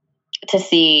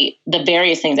see the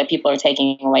various things that people are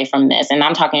taking away from this. And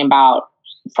I'm talking about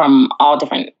from all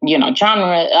different,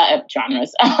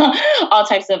 genres, all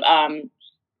types of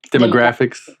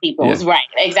demographics. People's, right?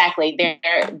 Exactly.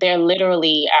 They're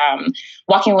literally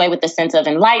walking away with a sense of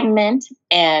enlightenment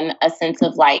and a sense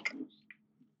of like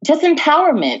just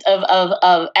empowerment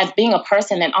of as being a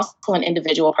person and also an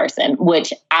individual person,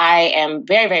 which I am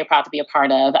very, very proud to be a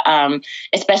part of,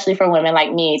 especially for women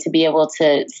like me to be able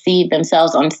to see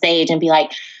themselves on stage and be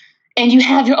like, and you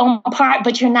have your own part,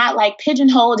 but you're not like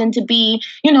pigeonholed into be,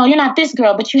 you're not this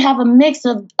girl, but you have a mix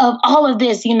of all of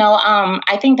this,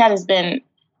 I think that's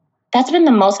been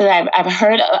the most that I've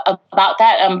heard about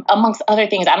that, amongst other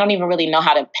things. I don't even really know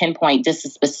how to pinpoint just the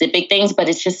specific things, but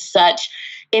it's just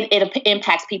it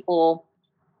impacts people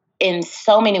in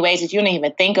so many ways that you don't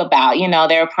even think about.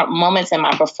 There are moments in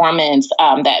my performance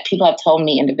that people have told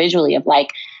me individually of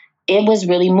like, it was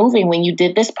really moving when you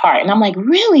did this part. And I'm like,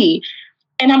 really?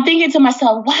 And I'm thinking to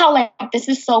myself, wow, like this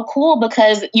is so cool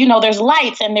because, there's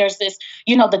lights and there's this,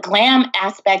 the glam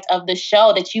aspect of the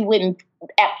show that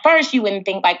at first you wouldn't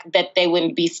think like that they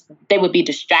would be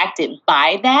distracted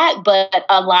by that. But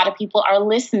a lot of people are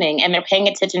listening and they're paying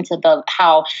attention to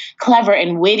how clever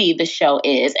and witty the show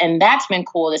is. And that's been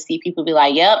cool to see people be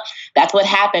like, yep, that's what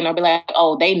happened. Or be like,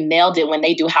 oh, they nailed it when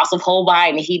they do House of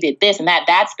Holbein and he did this and that.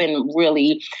 That's been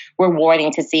really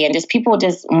rewarding to see. And just people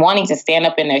just wanting to stand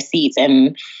up in their seats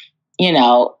and,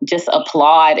 just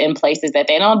applaud in places that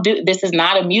they don't do. This is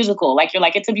not a musical. Like you're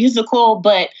like, it's a musical,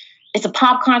 but it's a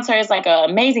pop concert. It's like an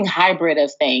amazing hybrid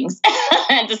of things.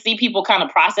 And to see people kind of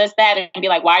process that and be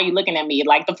like, why are you looking at me?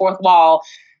 Like the fourth wall,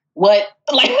 what?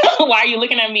 Like, why are you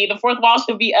looking at me? The fourth wall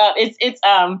should be up. It's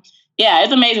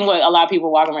amazing what a lot of people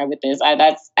are walking around with this.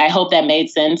 I hope that made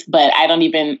sense, but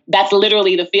that's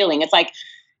literally the feeling. It's like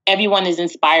everyone is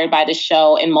inspired by the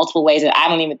show in multiple ways that I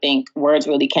don't even think words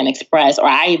really can express, or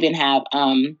I even have,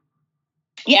 it's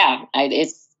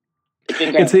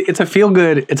been great. It's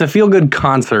a feel good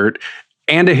concert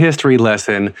and a history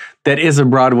lesson that is a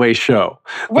Broadway show.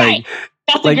 Right.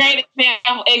 That's a great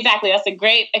example. Exactly. That's a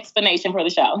great explanation for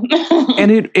the show.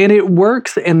 and it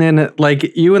works. And then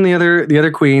like you and the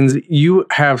other queens, you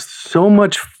have so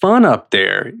much fun up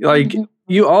there. Like mm-hmm.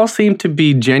 You all seem to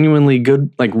be genuinely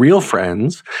good, like real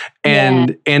friends.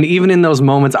 And even in those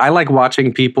moments, I like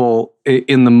watching people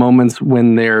in the moments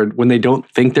when they don't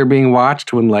think they're being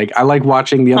watched. When like I like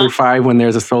watching the other five when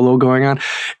there's a solo going on,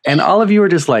 and all of you are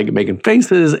just like making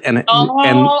faces and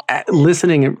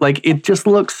listening. Like it just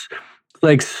looks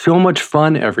like so much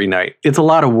fun every night. It's a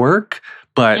lot of work,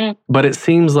 but it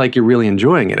seems like you're really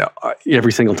enjoying it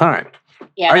every single time.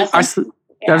 Yeah.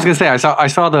 I was gonna say I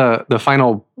saw this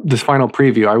final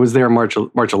preview. I was there March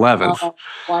 11th. Oh,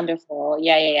 wonderful!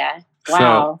 Yeah.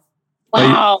 Wow.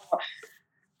 Wow.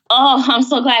 I'm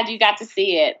so glad you got to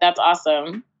see it. That's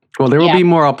awesome. Well, there will be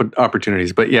more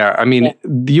opportunities, but yeah, I mean,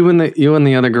 you and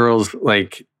the other girls,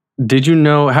 like, did you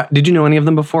know any of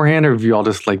them beforehand, or have you all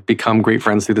just like become great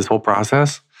friends through this whole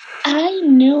process? I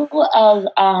knew of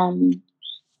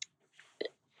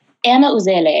Anna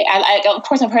Uzele. Of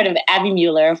course, I've heard of Abby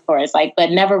Mueller, of course,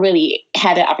 but never really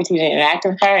had an opportunity to interact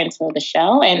with her until the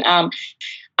show. And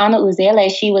Anna Uzele,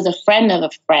 she was a friend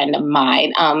of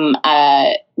mine,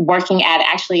 working at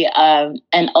actually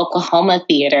an Oklahoma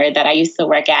theater that I used to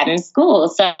work at in school.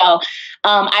 So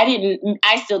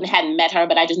I still hadn't met her,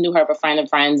 but I just knew her as a friend of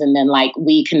friends. And then like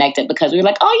we connected because we were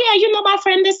like, oh yeah, my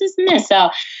friend, this and this. So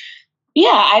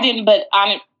yeah, I didn't, but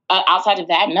outside of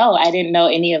that, no, I didn't know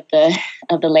any of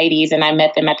the ladies, and I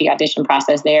met them at the audition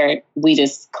process there. We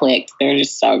just clicked. They're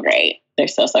just so great. They're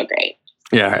so great.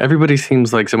 Yeah, everybody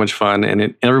seems like so much fun,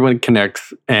 and everyone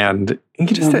connects, and you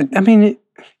just, I mean,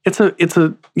 it's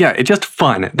just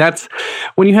fun. That's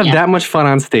when you have that much fun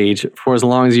on stage for as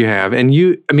long as you have, and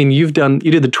you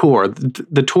did the tour.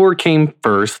 The tour came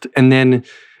first, and then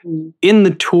in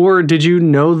the tour, did you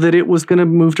know that it was going to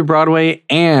move to Broadway?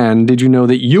 And did you know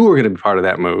that you were going to be part of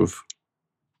that move?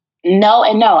 No,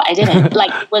 I didn't.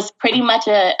 It was pretty much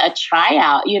a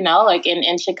tryout, like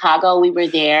in Chicago, we were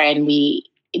there and they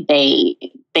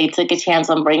took a chance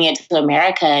on bringing it to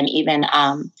America. And even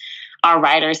our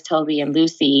writers, Toby and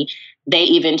Lucy, they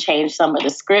even changed some of the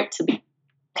script to be,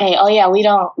 okay, oh yeah, we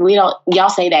don't, y'all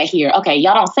say that here. Okay,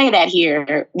 y'all don't say that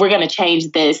here. We're going to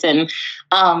change this. And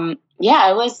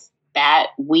it was that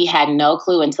we had no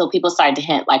clue until people started to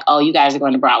hint like, oh, you guys are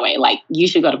going to Broadway. Like, you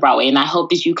should go to Broadway. And I hope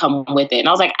that you come with it. And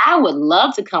I was like, I would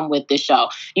love to come with this show.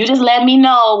 You just let me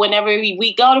know whenever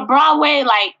we go to Broadway,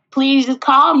 like, please just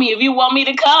call me if you want me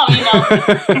to come,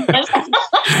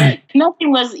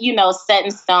 Nothing was, set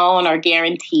in stone or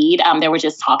guaranteed. There were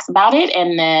just talks about it.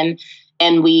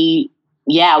 And we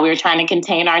were trying to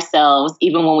contain ourselves.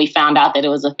 Even when we found out that it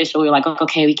was official, we were like,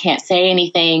 okay, we can't say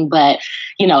anything. But,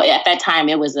 at that time,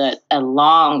 it was a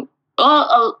long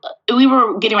we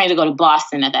were getting ready to go to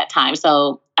Boston at that time.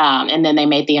 So, and then they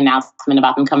made the announcement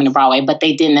about them coming to Broadway, but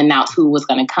they didn't announce who was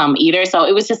going to come either. So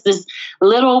it was just this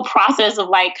little process of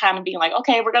like kind of being like,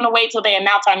 okay, we're going to wait till they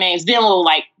announce our names, then we'll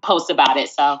like post about it.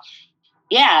 So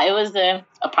yeah, it was a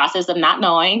process of not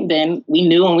knowing. Then we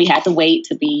knew and we had to wait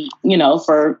to be,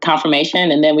 for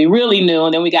confirmation. And then we really knew.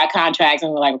 And then we got contracts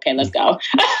and we're like, okay, let's go.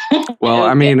 Well,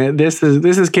 I mean, this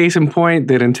is case in point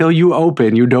that until you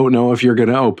open, you don't know if you're going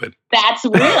to open. That's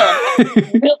real.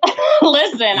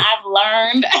 Listen, I've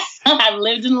learned, I've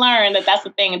lived and learned that that's the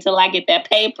thing. Until I get that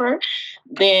paper,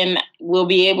 then we'll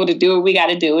be able to do what we got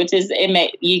to do, which is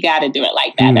you got to do it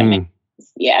like that. Mm.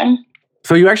 Yeah.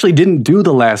 So you actually didn't do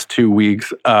the last 2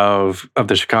 weeks of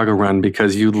the Chicago run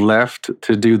because you left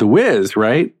to do The Wiz,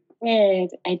 right? I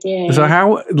did. So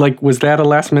how, was that a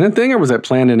last minute thing or was that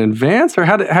planned in advance or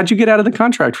how'd you get out of the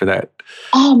contract for that?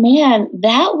 Oh man,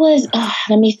 that was,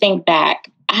 let me think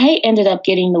back. I ended up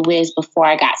getting The Wiz before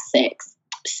I got 6.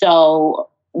 So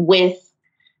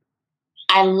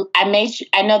I know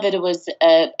that it was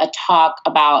a talk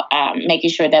about making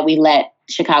sure that we let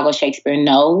Chicago Shakespeare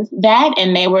know that,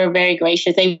 and they were very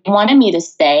gracious. They wanted me to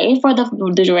stay for the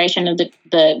duration of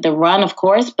the run, of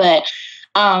course, but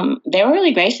they were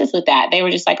really gracious with that. They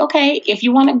were just like, okay, if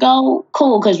you want to go,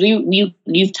 cool, because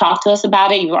you've talked to us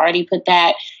about it. You've already put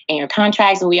that in your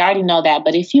contracts, and we already know that.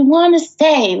 But if you want to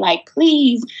stay,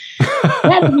 please,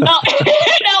 let us know.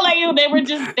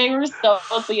 They were so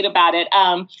sweet about it.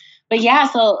 But yeah,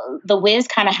 so The Wiz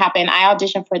kind of happened. I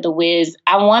auditioned for The Wiz,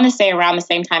 I want to say around the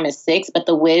same time as 6, but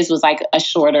The Wiz was like a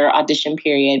shorter audition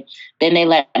period. Then they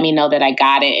let me know that I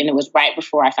got it, and it was right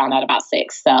before I found out about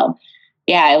 6. So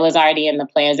yeah, it was already in the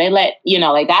plans. They let,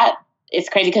 that, it's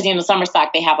crazy because, Summer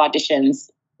Stock, they have auditions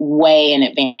way in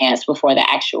advance before the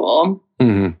actual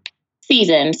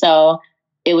season. So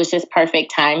it was just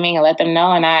perfect timing. I let them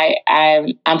know, and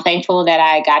I'm thankful that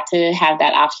I got to have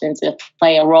that option to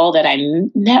play a role that I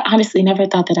honestly never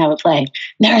thought that I would play.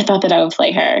 Never thought that I would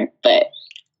play her, but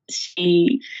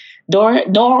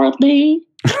Dorothy,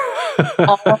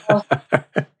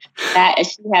 that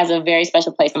she has a very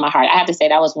special place in my heart. I have to say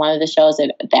that was one of the shows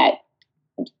that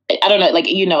I don't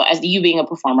know, as you being a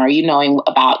performer, knowing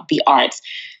about the arts.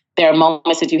 There are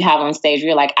moments that you have on stage where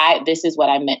you're like, this is what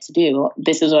I meant to do.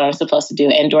 This is what I'm supposed to do.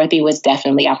 And Dorothy was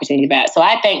definitely opportunity for that. So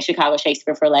I thank Chicago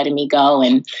Shakespeare for letting me go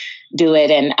and do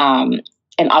it. And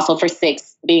also for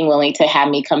 6 being willing to have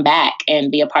me come back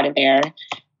and be a part of their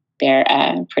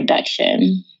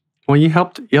production. Well, you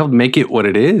helped make it what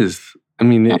it is. I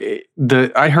mean,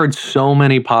 I heard so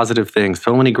many positive things,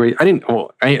 so many great,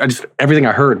 everything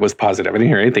I heard was positive. I didn't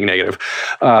hear anything negative.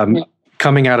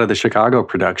 Coming out of the Chicago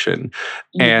production,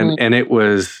 and it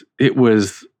was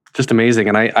just amazing.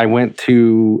 And I went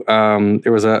to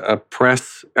there was a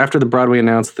press after the Broadway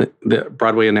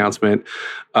Broadway announcement.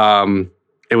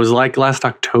 It was like last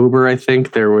October, I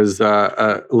think. There was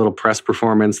a little press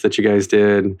performance that you guys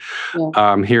did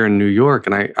here in New York,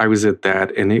 and I was at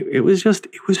that, and it was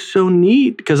so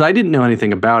neat because I didn't know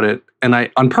anything about it, and I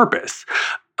on purpose.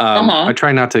 I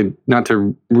try not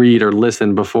to read or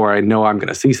listen before I know I'm going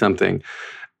to see something.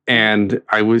 And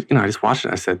I was, I just watched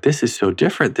it. I said, this is so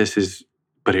different.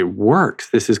 But it works.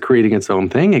 This is creating its own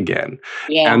thing again.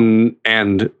 Yeah. And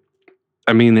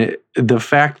I mean, the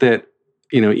fact that,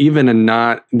 even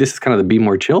this is kind of the Be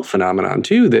More Chill phenomenon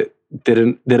too, that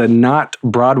a not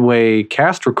Broadway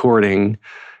cast recording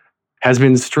has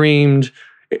been streamed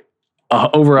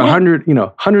over 100,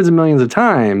 hundreds of millions of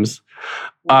times.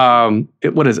 Other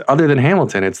than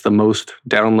Hamilton, it's the most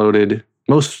downloaded,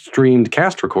 most streamed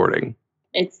cast recording.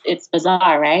 It's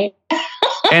bizarre, right?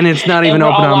 And it's not even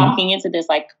open on walking into this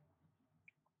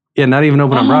not even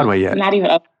open on Broadway yet. Not even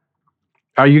open.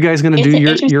 Are you guys going to do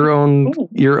your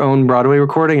own Broadway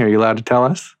recording? Are you allowed to tell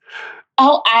us?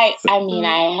 Oh, I mean,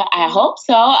 I hope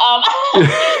so.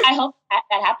 I hope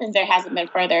that happens. There hasn't been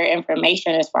further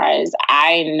information as far as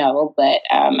I know, but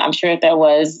I'm sure if there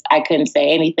was, I couldn't say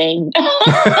anything. But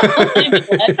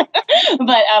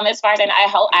as far as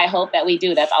I hope that we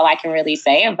do. That's all I can really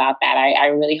say about that. I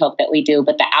really hope that we do.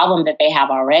 But the album that they have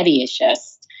already is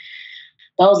just,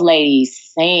 those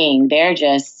ladies sing. They're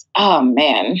just, oh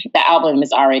man, the album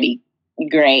is already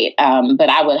great. But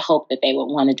I would hope that they would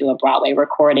want to do a Broadway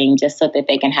recording just so that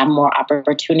they can have more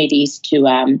opportunities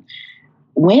to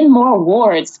win more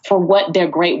awards for their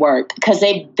great work, because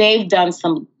they've done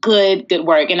some good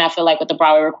work. And I feel like with the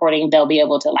Broadway recording, they'll be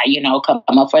able to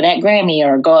come up for that Grammy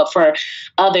or go up for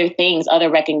other things, other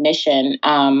recognition.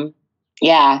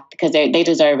 Because they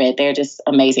deserve it. They're just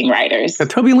amazing writers.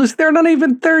 Toby and Lucy, they're not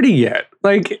even 30 yet.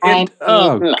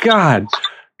 God.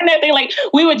 Thing, like,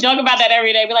 we would joke about that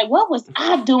every day. Be like, what was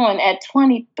I doing at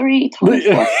 23,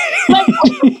 24? Like,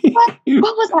 what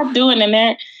was I doing? And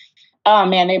then, oh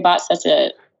man, they bought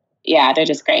they're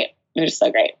just great. They're just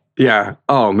so great. Yeah.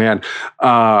 Oh man.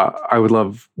 I would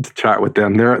love to chat with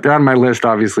them. They're on my list,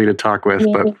 obviously, to talk with,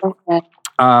 but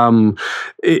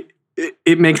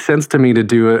it makes sense to me to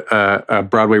do a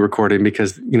Broadway recording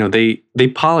because, you know, they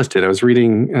polished it. I was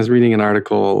reading an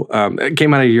article. It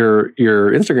came out of your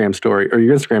Instagram story, or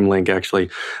your Instagram link, actually,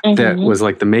 that was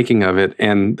like the making of it,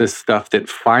 and this stuff that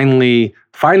finally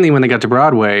when they got to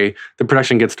Broadway, the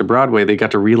production gets to Broadway, they got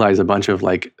to realize a bunch of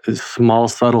like small,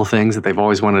 subtle things that they've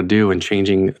always wanted to do, and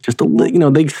changing just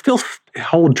they still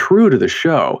hold true to the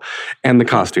show and the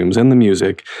costumes and the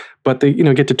music, but they,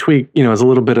 get to tweak, as a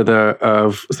little bit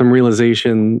of some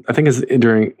realization. I think it's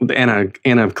during the Anna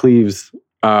of Cleves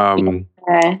gets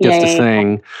to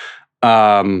sing.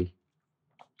 Anna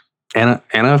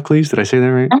of Cleves, did I say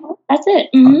that right? That's it.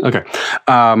 Mm-hmm. Okay.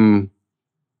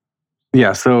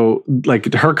 Yeah, so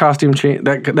like her costume change,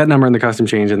 that number in the costume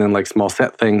change, and then like small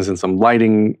set things and some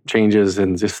lighting changes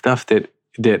and just stuff that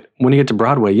when you get to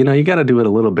Broadway, you got to do it a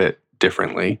little bit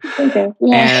differently. Okay.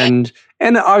 Yeah.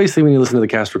 And obviously when you listen to the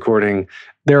cast recording,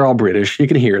 they're all British. You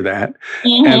can hear that.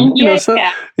 Mm-hmm. And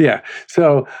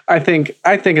so I think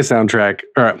a soundtrack,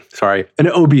 an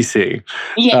OBC.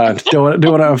 Yeah. Don't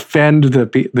want to offend the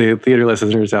theater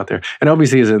listeners out there. An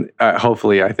OBC isn't.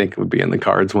 Hopefully, I think it would be in the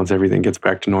cards once everything gets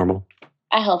back to normal.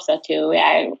 I hope so too.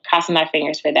 I'm crossing my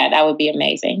fingers for that. That would be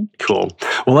amazing. Cool.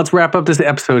 Well, let's wrap up this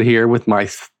episode here with my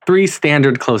 3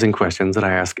 standard closing questions that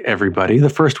I ask everybody. The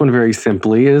first one, very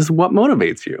simply, is what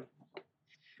motivates you?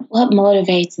 What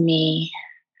motivates me?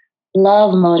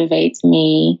 Love motivates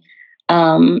me.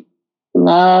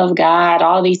 Love, God,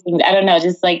 all these things. I don't know,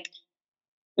 just like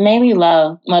mainly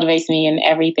love motivates me in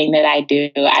everything that I do.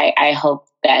 I hope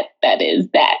that is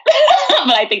that.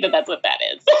 But I think that's what that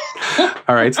is.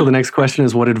 All right. So the next question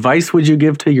is, what advice would you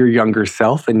give to your younger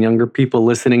self and younger people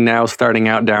listening now, starting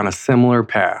out down a similar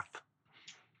path?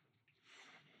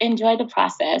 Enjoy the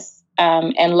process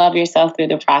and love yourself through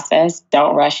the process.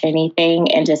 Don't rush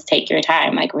anything and just take your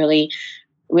time. Like really,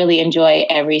 really enjoy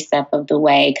every step of the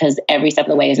way, because every step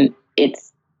of the way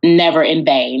it's never in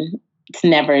vain. It's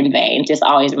never in vain. Just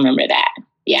always remember that.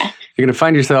 Yeah. You're going to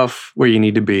find yourself where you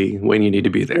need to be when you need to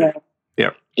be there.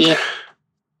 Yeah.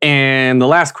 And the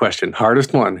last question,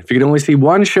 hardest one. If you could only see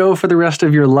one show for the rest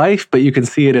of your life, but you can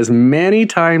see it as many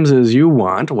times as you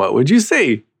want, what would you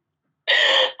see?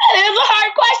 That is a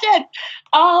hard question.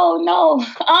 Oh,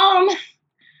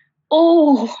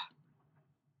 no.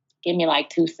 Give me like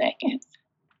 2 seconds.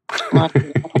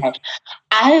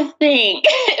 I think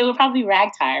it would probably be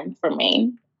Ragtime for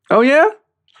me. Oh, yeah?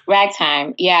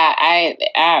 Ragtime. Yeah,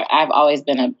 I've always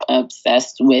been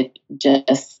obsessed with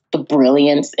just the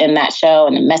brilliance in that show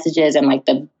and the messages and like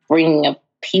the bringing of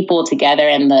people together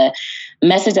and the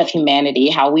message of humanity,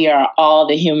 how we are all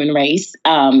the human race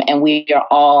and we are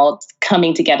all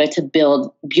coming together to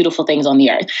build beautiful things on the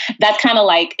earth. That's kind of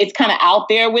like, it's kind of out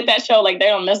there with that show. Like they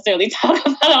don't necessarily talk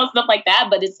about stuff like that,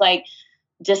 but it's like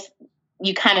just,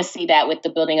 you kind of see that with the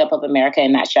building up of America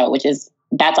in that show,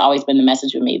 that's always been the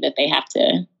message with me that they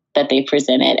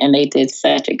presented, and they did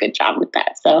such a good job with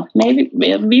that. So maybe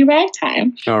it'll be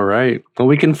Ragtime. All right. Well,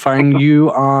 we can find you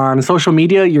on social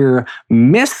media. You're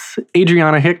Miss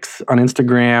Adriana Hicks on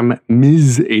Instagram,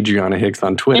 Ms. Adriana Hicks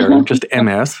on Twitter, just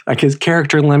MS, I guess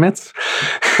character limits.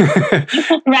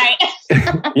 Right.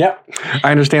 Yep.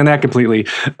 I understand that completely.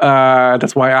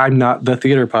 That's why I'm not the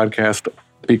theater podcast,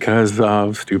 because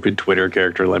of stupid Twitter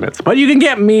character limits. But you can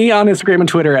get me on Instagram and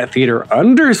Twitter at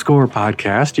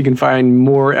theater_podcast. You can find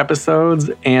more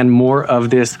episodes and more of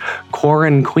this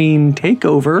Corin Queen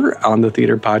takeover on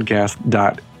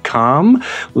thetheaterpodcast.com.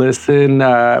 Listen,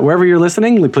 wherever you're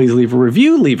listening, please leave a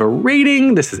review, leave a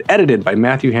rating. This is edited by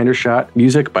Matthew Hendershot,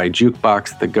 music by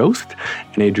Jukebox the Ghost.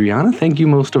 And Adriana, thank you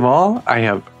most of all. I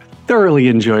have thoroughly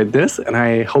enjoyed this, and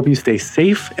I hope you stay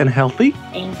safe and healthy.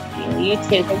 Thank you. You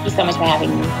too. Thank you so much for having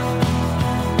me.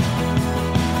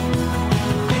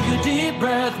 Take a deep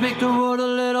breath, make the world a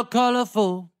little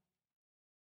colorful.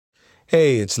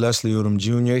 Hey, it's Leslie Odom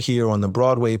Jr. here on the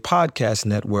Broadway Podcast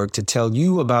Network to tell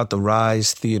you about the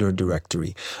Rise Theater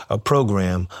Directory, a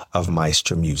program of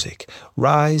Maestra Music.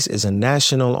 Rise is a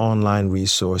national online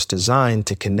resource designed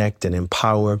to connect and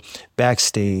empower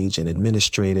backstage and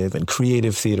administrative and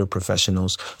creative theater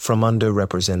professionals from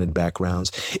underrepresented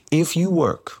backgrounds. If you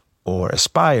work or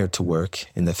aspire to work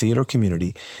in the theater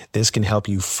community, this can help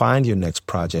you find your next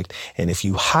project. And if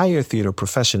you hire theater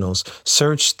professionals,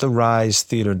 search the Rise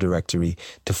Theater Directory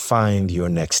to find your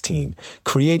next team.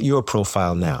 Create your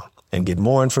profile now And get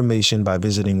more information by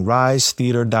visiting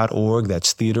risetheatre.org.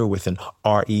 That's theater with an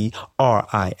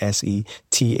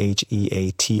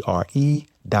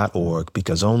RERISETHEATRE.org,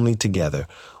 because only together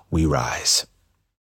we rise.